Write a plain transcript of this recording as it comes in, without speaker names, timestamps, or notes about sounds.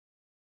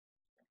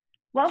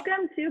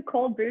Welcome to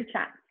Cold Brew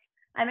Chats.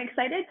 I'm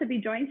excited to be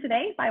joined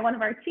today by one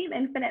of our Team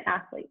Infinite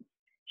athletes.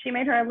 She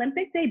made her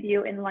Olympic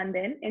debut in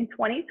London in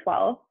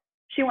 2012.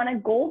 She won a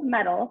gold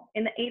medal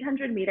in the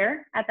 800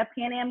 meter at the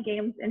Pan Am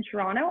Games in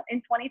Toronto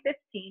in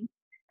 2015.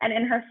 And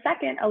in her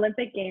second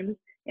Olympic Games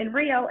in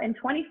Rio in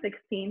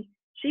 2016,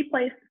 she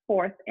placed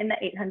fourth in the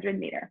 800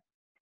 meter.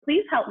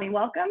 Please help me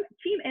welcome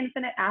Team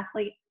Infinite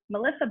athlete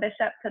Melissa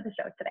Bishop to the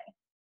show today.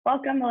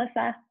 Welcome,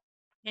 Melissa.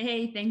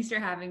 Hey, thanks for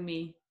having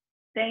me.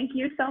 Thank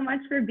you so much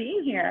for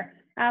being here.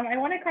 I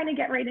want to kind of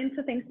get right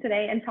into things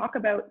today and talk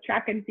about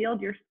track and field,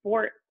 your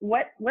sport.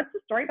 What's the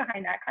story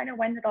behind that? Kind of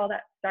when did all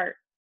that start?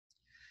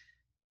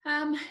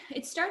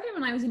 It started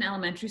when I was in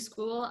elementary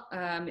school.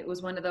 It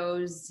was one of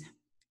those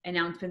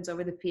announcements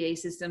over the PA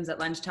systems at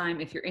lunchtime.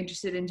 If you're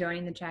interested in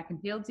joining the track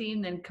and field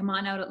team, then come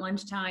on out at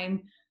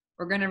lunchtime.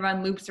 We're going to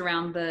run loops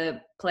around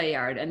the play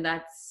yard. And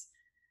that's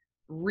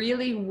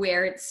really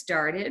where it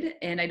started.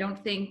 And I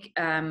don't think,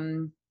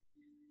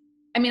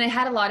 I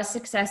had a lot of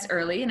success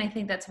early, and I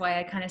think that's why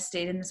I kind of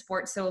stayed in the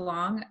sport so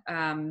long.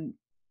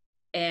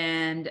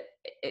 And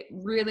it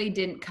really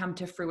didn't come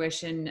to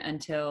fruition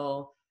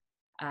until,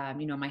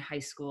 my high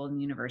school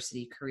and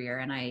university career.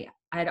 And I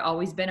had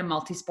always been a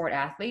multi-sport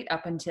athlete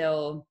up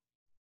until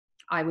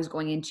I was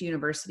going into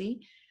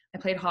university. I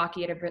played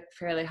hockey at a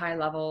fairly high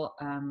level,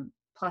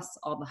 plus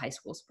all the high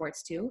school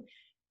sports too.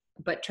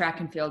 But track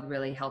and field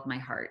really held my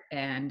heart.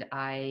 And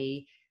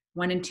I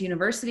went into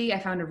university. I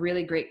found a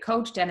really great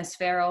coach, Dennis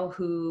Farrell,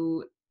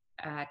 who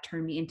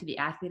turned me into the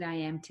athlete I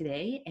am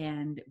today.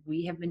 And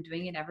we have been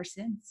doing it ever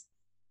since.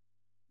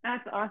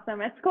 That's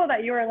awesome. It's cool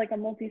that you were like a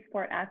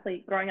multi-sport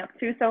athlete growing up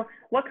too. So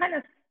what kind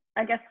of,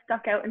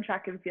 stuck out in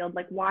track and field?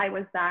 Like, why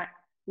was that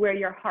where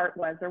your heart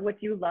was, or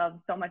what you love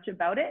so much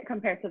about it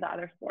compared to the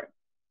other sports?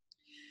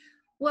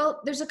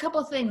 Well, there's a couple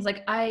of things.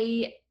 Like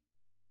I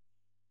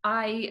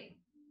like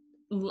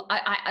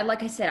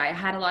I said, I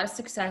had a lot of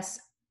success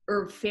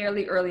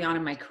fairly early on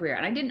in my career,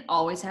 and I didn't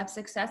always have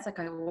success. Like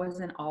I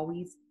wasn't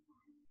always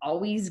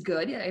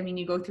good. I mean,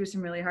 you go through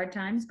some really hard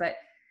times, but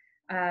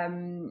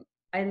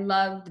I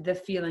loved the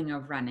feeling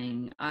of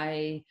running.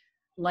 I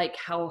like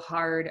how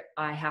hard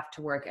I have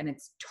to work, and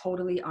it's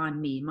totally on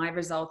me. My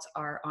results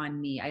are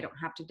on me. I don't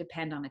have to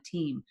depend on a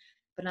team.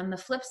 But on the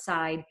flip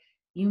side,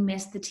 you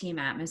miss the team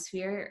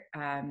atmosphere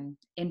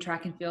in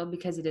track and field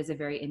because it is a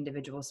very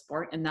individual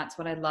sport. And that's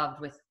what I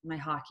loved with my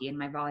hockey and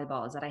my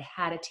volleyball, is that I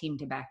had a team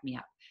to back me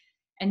up.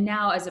 And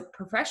now as a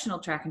professional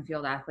track and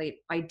field athlete,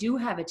 I do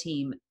have a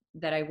team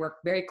that I work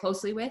very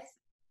closely with,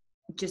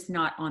 just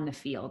not on the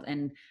field.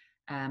 And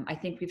I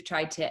think we've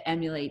tried to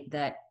emulate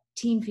that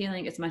team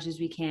feeling as much as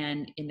we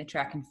can in the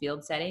track and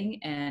field setting.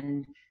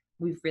 And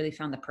we've really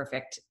found the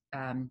perfect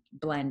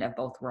blend of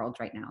both worlds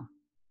right now.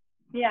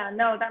 Yeah,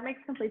 no, that makes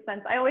complete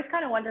sense. I always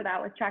kind of wonder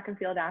that with track and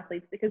field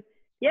athletes, because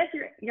yes,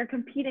 you're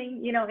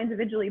competing,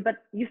 individually, but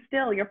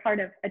you're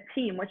part of a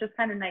team, which is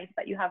kind of nice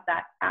that you have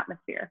that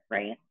atmosphere,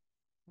 right?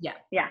 Yeah.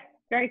 Yeah,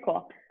 very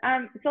cool.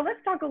 So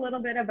let's talk a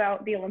little bit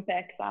about the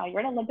Olympics.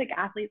 You're an Olympic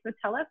athlete, so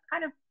tell us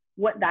kind of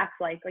what that's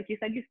like. Like you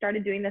said, you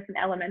started doing this in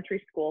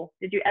elementary school.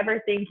 Did you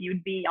ever think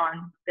you'd be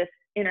on this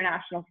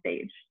international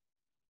stage?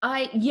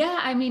 I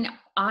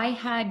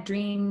had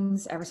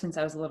dreams ever since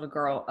I was a little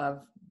girl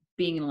of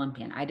being an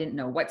Olympian. I didn't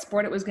know what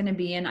sport it was going to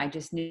be in. I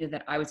just knew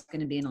that I was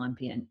going to be an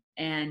Olympian.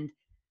 And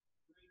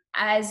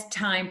as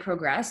time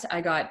progressed,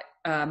 I got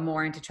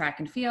more into track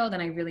and field,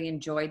 and I really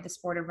enjoyed the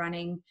sport of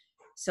running.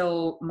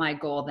 So my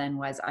goal then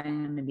was,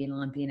 I'm going to be an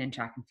Olympian in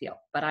track and field.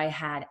 But I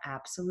had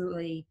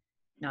absolutely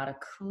not a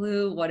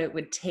clue what it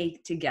would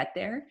take to get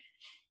there.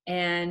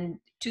 And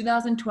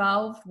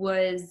 2012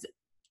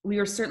 we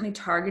were certainly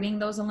targeting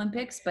those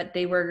Olympics, but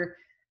they were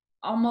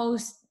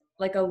almost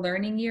like a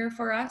learning year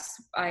for us.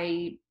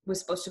 I was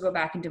supposed to go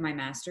back and do my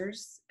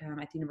master's at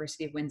the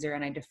University of Windsor,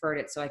 and I deferred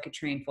it so I could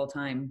train full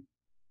time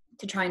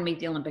to try and make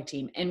the Olympic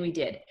team. And we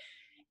did.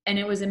 And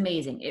it was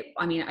amazing.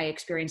 I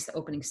experienced the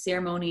opening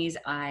ceremonies.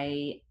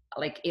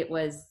 It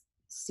was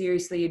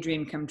seriously a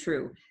dream come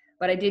true,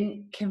 but I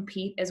didn't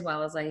compete as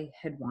well as I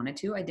had wanted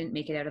to. I didn't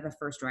make it out of the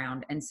first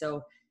round. And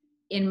so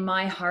in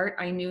my heart,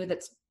 I knew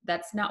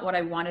that's not what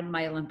I wanted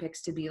my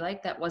Olympics to be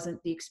like. That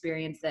wasn't the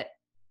experience that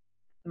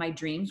my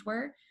dreams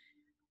were.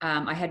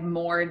 I had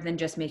more than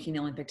just making the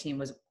Olympic team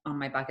was on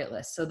my bucket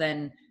list. So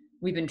then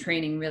we've been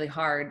training really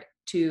hard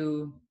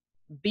to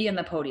be in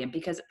the podium,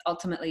 because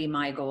ultimately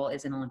my goal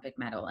is an Olympic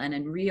medal. And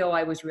in Rio,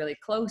 I was really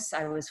close.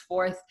 I was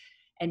fourth,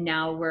 and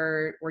now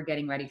we're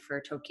getting ready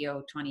for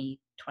Tokyo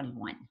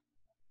 2021.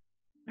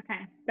 Okay,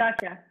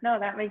 gotcha. No,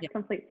 that makes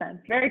complete sense.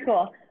 Very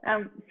cool.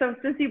 So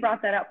since you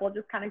brought that up, we'll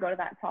just kind of go to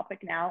that topic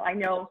now. I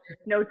know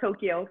no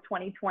Tokyo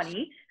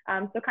 2020.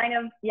 So kind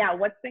of,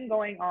 what's been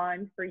going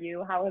on for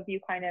you? How have you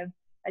kind of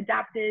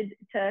adapted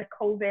to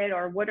COVID,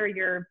 or what are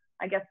your,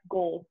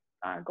 goals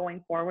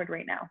going forward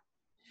right now?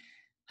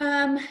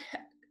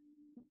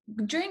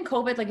 During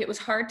COVID, it was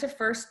hard to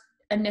first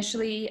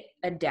initially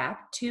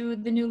adapt to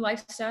the new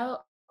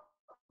lifestyle.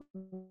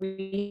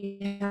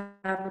 We have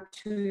a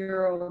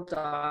 2-year-old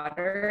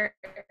daughter,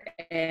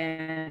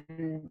 and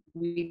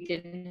we we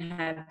didn't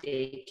have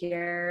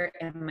daycare,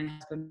 and my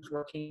husband was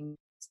working,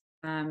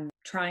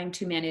 trying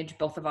to manage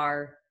both of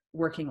our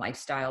working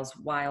lifestyles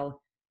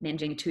while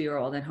managing a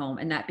 2-year-old at home.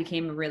 And that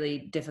became a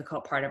really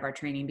difficult part of our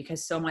training,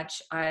 because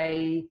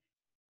I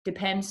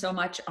depend so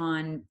much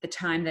on the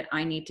time that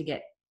I need to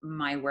get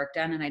my work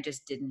done, and I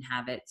just didn't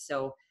have it.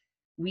 So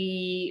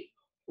we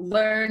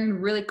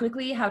learned really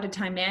quickly how to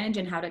time manage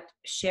and how to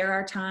share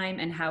our time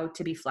and how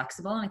to be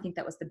flexible. And I think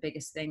that was the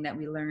biggest thing that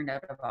we learned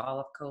out of all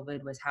of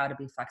COVID, was how to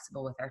be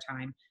flexible with our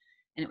time.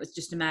 And it was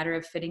just a matter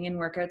of fitting in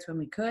workouts when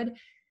we could.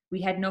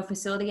 We had no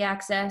facility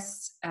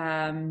access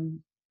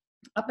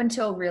up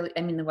until really,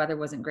 I mean, the weather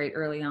wasn't great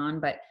early on,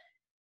 but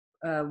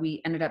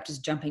we ended up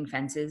just jumping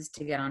fences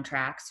to get on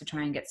tracks to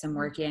try and get some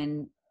work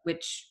in,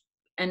 which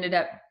ended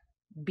up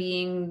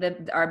being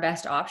our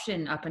best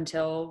option up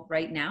until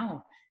right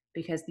now,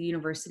 because the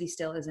university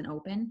still isn't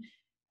open.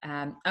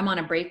 I'm on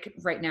a break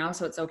right now,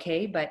 so it's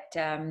okay. But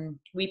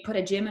we put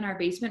a gym in our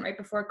basement right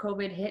before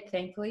COVID hit,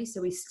 thankfully.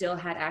 So we still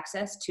had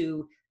access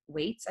to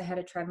weights. I had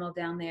a treadmill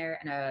down there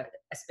and a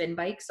spin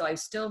bike. So I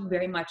was still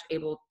very much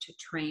able to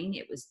train.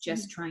 It was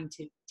just trying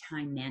to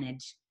time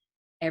manage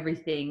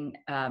everything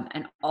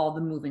and all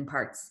the moving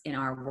parts in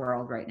our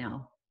world right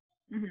now.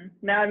 Mm-hmm.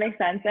 No, it makes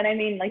sense. And I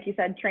mean, like you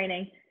said,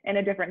 training in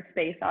a different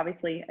space,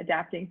 obviously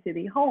adapting to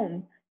the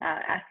home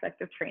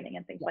aspect of training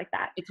and things like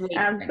that. It's way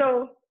different.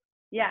 So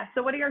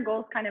what are your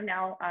goals kind of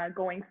now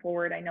going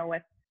forward? I know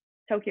with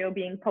Tokyo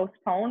being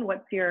postponed,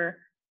 what's your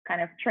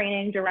kind of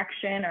training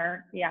direction,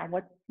 or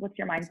what's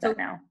your mindset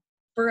now?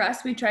 For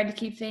us, we tried to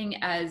keep things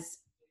as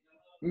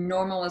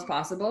normal as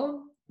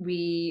possible.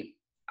 We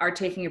are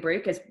taking a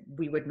break as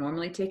we would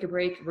normally take a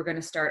break. We're going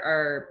to start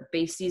our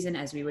base season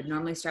as we would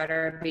normally start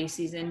our base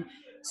season.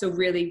 So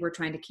really, we're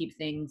trying to keep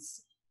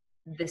things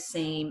the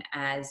same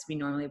as we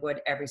normally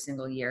would every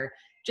single year,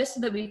 just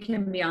so that we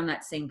can be on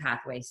that same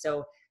pathway.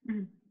 So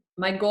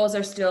my goals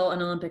are still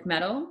an Olympic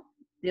medal.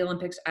 The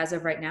Olympics, as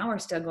of right now, are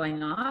still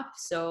going off.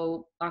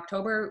 So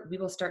October, we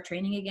will start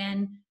training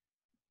again,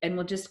 and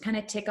we'll just kind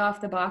of tick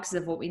off the boxes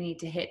of what we need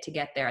to hit to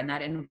get there. And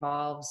that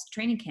involves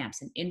training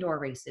camps and indoor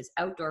races,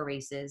 outdoor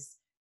races,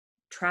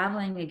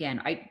 traveling again.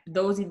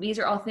 These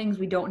are all things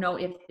we don't know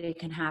if they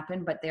can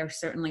happen, but they're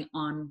certainly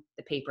on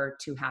the paper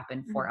to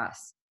happen for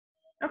us.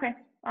 Okay,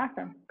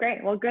 awesome.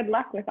 Great. Well, good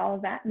luck with all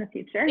of that in the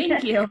future.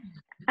 Thank you.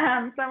 So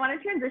I want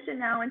to transition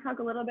now and talk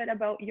a little bit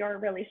about your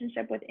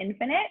relationship with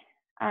Infinite.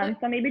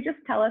 So maybe just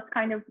tell us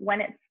kind of when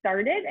it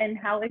started and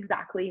how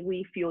exactly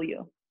we fuel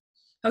you.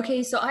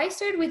 Okay, so I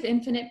started with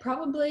Infinite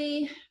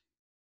probably,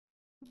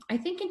 I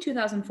think in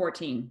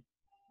 2014.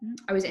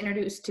 I was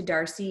introduced to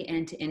Darcy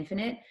and to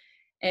Infinite,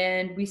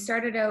 and we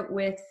started out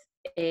with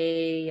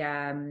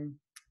I'm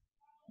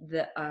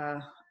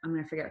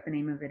going to forget what the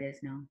name of it is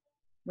now.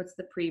 What's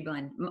the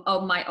pre-blend?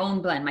 Oh, my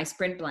own blend, my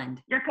sprint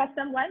blend. Your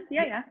custom blend?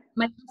 Yeah.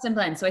 My custom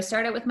blend. So I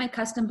started with my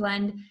custom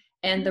blend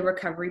and the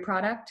recovery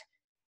product.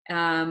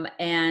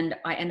 And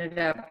I ended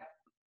up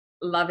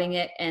loving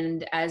it.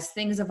 And as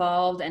things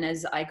evolved and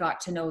as I got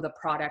to know the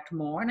product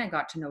more and I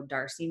got to know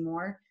Darcy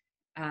more,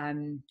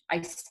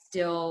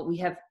 we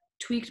have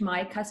tweaked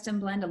my custom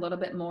blend a little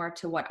bit more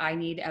to what I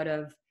need out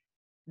of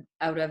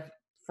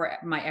for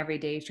my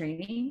everyday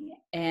training.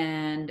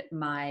 And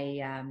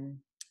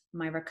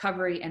my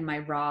recovery and my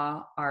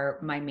raw are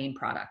my main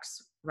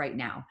products right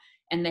now.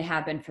 And they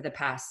have been for the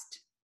past,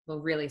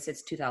 really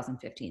since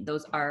 2015.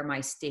 Those are my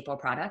staple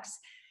products.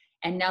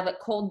 And now that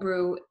cold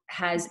brew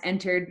has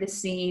entered the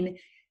scene,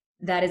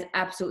 that is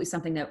absolutely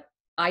something that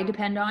I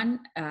depend on.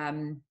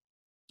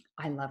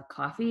 I love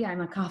coffee. I'm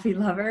a coffee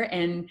lover.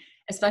 And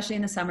especially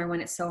in the summer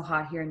when it's so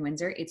hot here in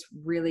Windsor, it's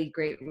really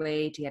great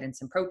way to get in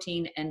some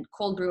protein. And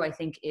cold brew, I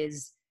think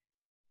it's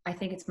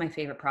my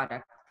favorite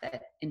product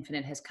that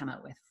Infinite has come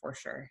out with for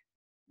sure.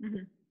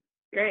 Mm-hmm.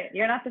 Great.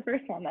 You're not the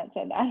first one that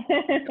said that.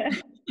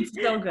 It's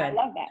so good. I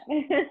love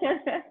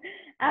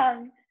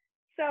that.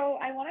 So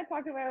I want to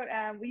talk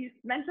about, we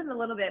mentioned a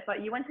little bit,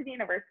 but you went to the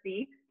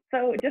university.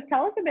 So just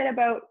tell us a bit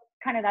about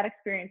kind of that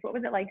experience. What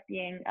was it like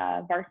being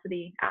a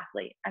varsity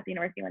athlete at the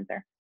University of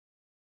Windsor?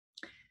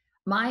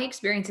 My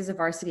experience as a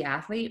varsity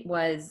athlete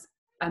was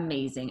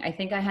amazing. I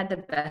think I had the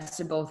best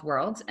of both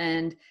worlds.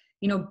 And,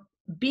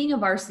 being a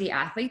varsity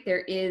athlete,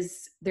 there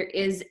is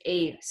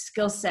a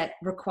skill set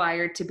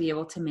required to be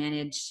able to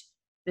manage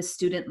the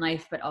student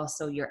life, but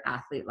also your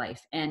athlete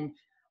life. And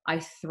I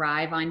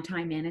thrive on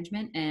time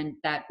management. And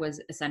that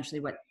was essentially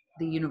what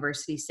the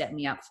university set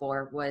me up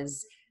for,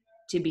 was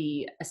to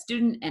be a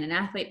student and an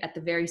athlete at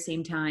the very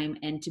same time,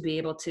 and to be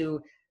able to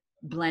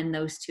blend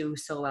those two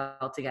so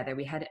well together.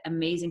 We had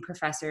amazing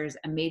professors,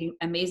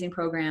 amazing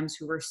programs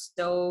who were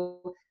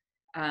so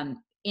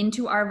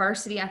into our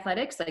varsity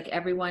athletics. Like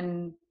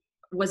everyone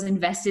was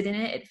invested in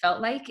it, it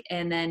felt like.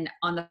 And then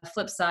on the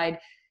flip side,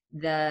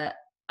 the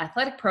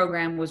athletic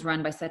program was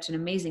run by such an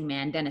amazing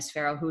man, Dennis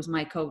Farrell, who's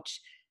my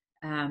coach.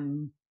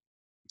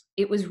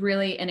 It was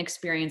really an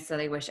experience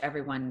that I wish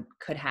everyone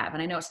could have.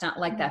 And I know it's not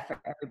like that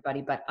for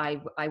everybody, but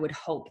I would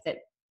hope that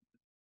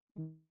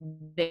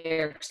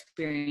their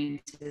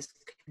experiences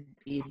could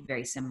be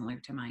very similar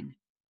to mine.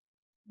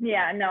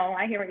 Yeah, no,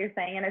 I hear what you're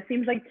saying. And it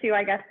seems like too,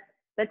 I guess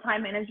the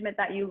time management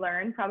that you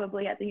learned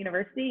probably at the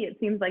university, it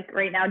seems like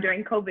right now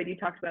during COVID, you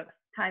talked about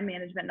time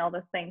management and all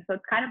those things. So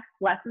it's kind of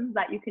lessons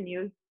that you can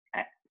use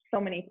at so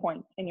many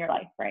points in your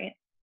life, right?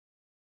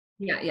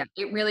 Yeah, yeah.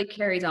 It really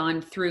carries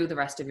on through the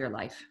rest of your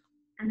life.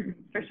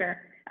 For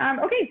sure.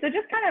 Okay, so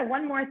just kind of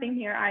one more thing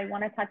here I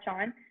want to touch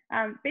on.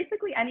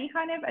 Basically, any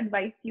kind of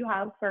advice you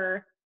have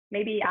for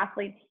maybe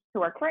athletes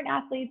who are current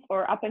athletes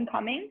or up and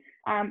coming.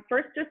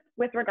 First, just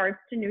with regards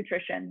to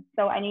nutrition.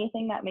 So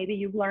anything that maybe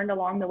you've learned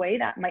along the way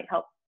that might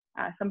help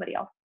somebody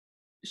else.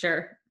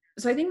 Sure.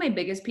 So I think my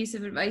biggest piece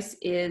of advice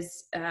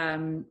is,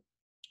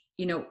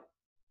 you know,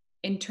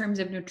 in terms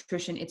of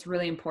nutrition, it's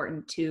really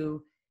important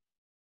to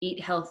eat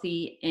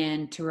healthy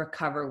and to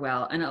recover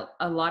well. And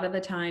a lot of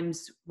the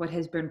times, what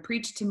has been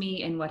preached to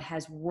me and what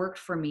has worked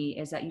for me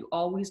is that you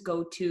always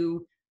go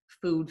to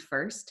food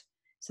first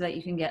so that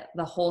you can get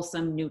the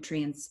wholesome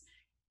nutrients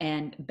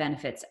and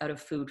benefits out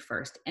of food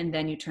first. And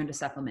then you turn to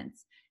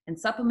supplements. And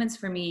supplements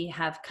for me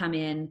have come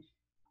in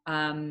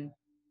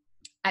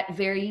at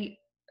very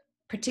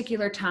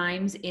particular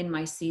times in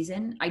my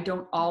season. I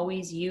don't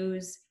always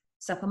use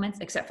supplements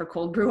except for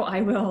cold brew.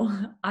 I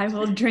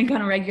will drink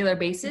on a regular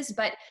basis,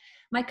 but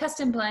my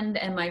custom blend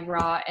and my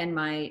raw and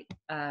my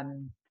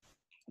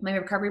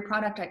recovery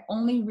product, I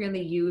only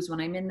really use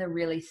when I'm in the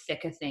really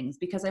thick of things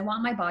because I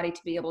want my body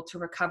to be able to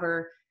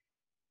recover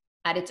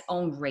at its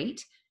own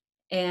rate.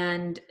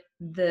 And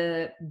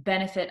the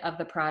benefit of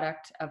the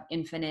product of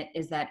Infinite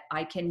is that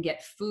I can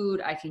get food,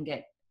 I can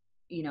get,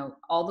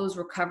 all those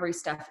recovery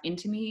stuff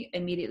into me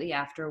immediately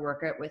after a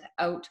workout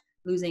without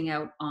losing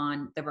out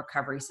on the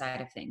recovery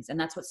side of things. And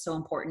that's what's so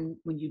important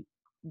when you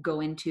go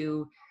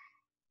into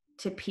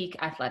peak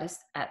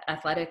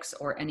athletics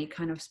or any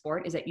kind of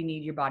sport, is that you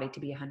need your body to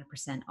be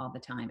 100% all the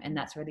time. And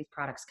that's where these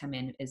products come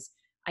in. Is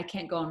I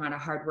can't go and run a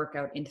hard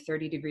workout in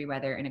 30-degree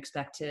weather and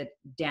expect to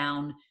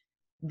down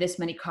this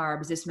many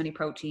carbs, this many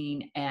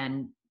protein,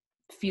 and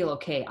feel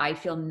okay. I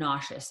feel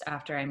nauseous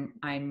after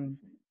I'm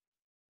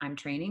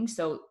training.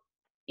 So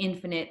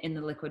Infinite in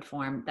the liquid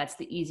form, that's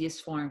the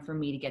easiest form for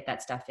me to get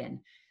that stuff in.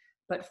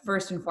 But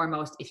first and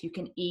foremost, if you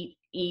can eat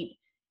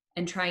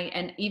and try,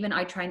 and even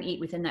I try and eat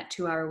within that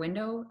 2-hour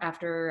window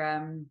after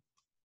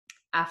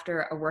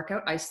a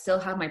workout. I still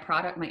have my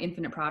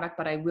Infinite product,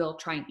 but I will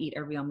try and eat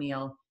a real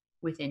meal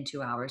within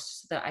 2 hours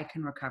so that I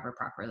can recover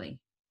properly.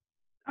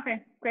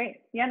 Okay, great.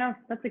 Yeah, no,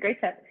 that's a great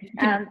tip.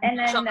 And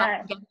then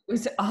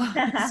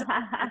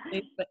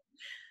but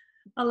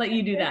I'll let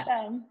you do that.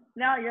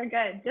 No, you're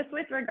good. Just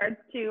with regards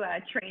to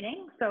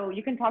training, so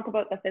you can talk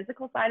about the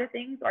physical side of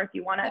things, or if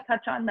you want to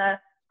touch on the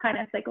kind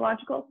of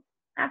psychological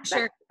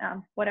aspect,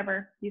 sure.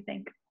 Whatever you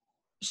think.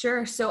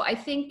 Sure. So I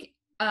think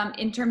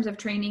in terms of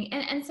training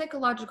and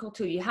psychological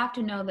too, you have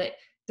to know that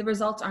the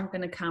results aren't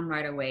going to come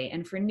right away.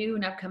 And for new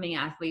and upcoming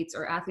athletes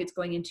or athletes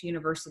going into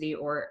university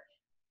or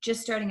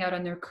just starting out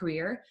on their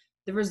career,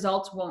 the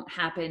results won't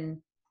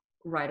happen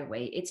right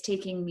away. It's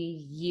taking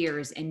me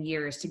years and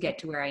years to get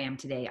to where I am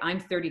today. I'm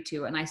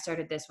 32 and I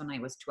started this when I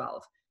was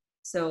 12.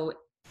 So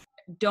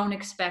don't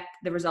expect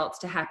the results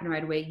to happen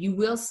right away. You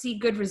will see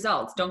good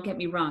results. Don't get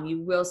me wrong.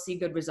 You will see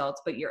good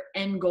results, but your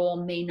end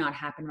goal may not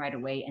happen right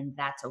away, and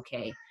that's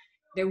okay.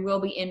 There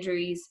will be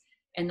injuries,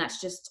 and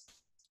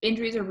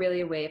injuries are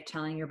really a way of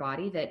telling your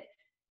body that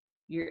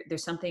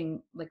there's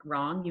something like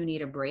wrong, you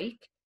need a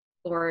break,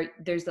 or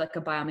there's like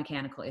a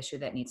biomechanical issue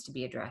that needs to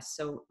be addressed.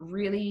 So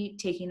really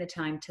taking the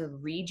time to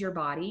read your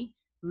body,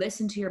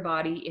 listen to your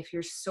body. If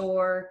you're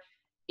sore,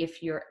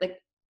 if you're like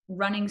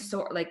running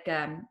sore, like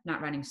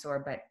not running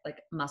sore, but like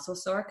muscle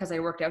sore because I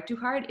worked out too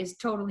hard, is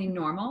totally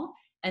normal.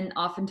 And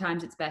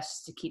oftentimes it's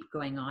best to keep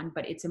going on,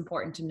 but it's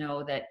important to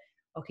know that,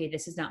 okay,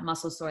 this is not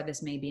muscle sore.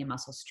 This may be a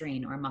muscle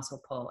strain or a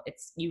muscle pull.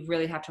 You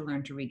really have to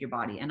learn to read your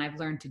body. And I've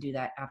learned to do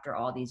that after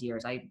all these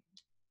years. I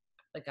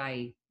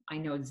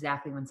know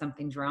exactly when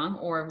something's wrong,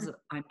 or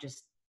I'm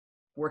just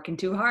working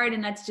too hard,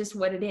 and that's just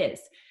what it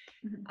is.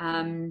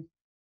 And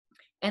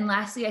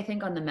lastly, I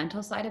think on the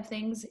mental side of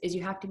things is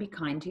you have to be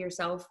kind to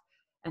yourself.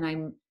 And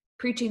I'm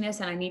preaching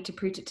this, and I need to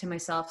preach it to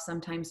myself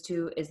sometimes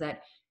too, is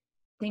that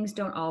things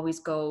don't always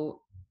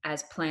go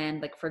as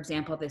planned. Like, for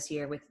example, this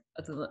year with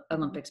the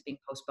Olympics being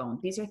postponed,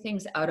 these are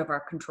things out of our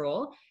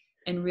control.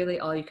 And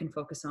really all you can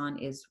focus on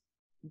is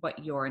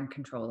what you're in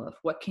control of.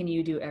 What can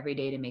you do every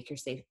day to make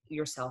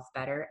yourself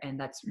better? And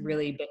that's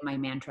really been my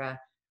mantra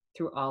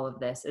through all of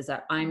this, is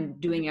that I'm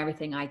doing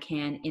everything I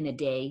can in a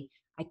day.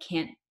 I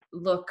can't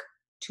look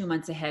 2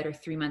 months ahead or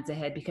 3 months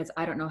ahead because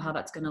I don't know how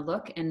that's going to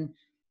look. And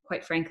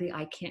quite frankly,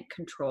 I can't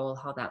control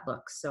how that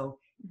looks. So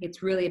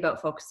it's really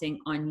about focusing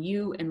on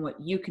you and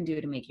what you can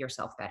do to make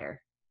yourself better.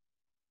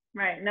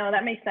 Right. No,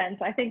 that makes sense.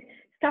 I think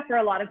it's tough for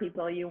a lot of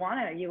people. You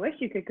wish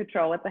you could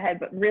control what's ahead,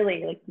 but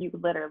really, like, you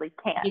literally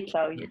can't.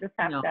 So you just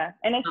have to,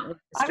 and it's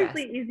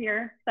obviously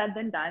easier said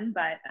than done,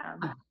 but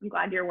I'm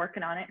glad you're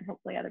working on it, and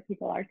hopefully other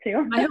people are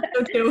too. I hope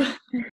so too.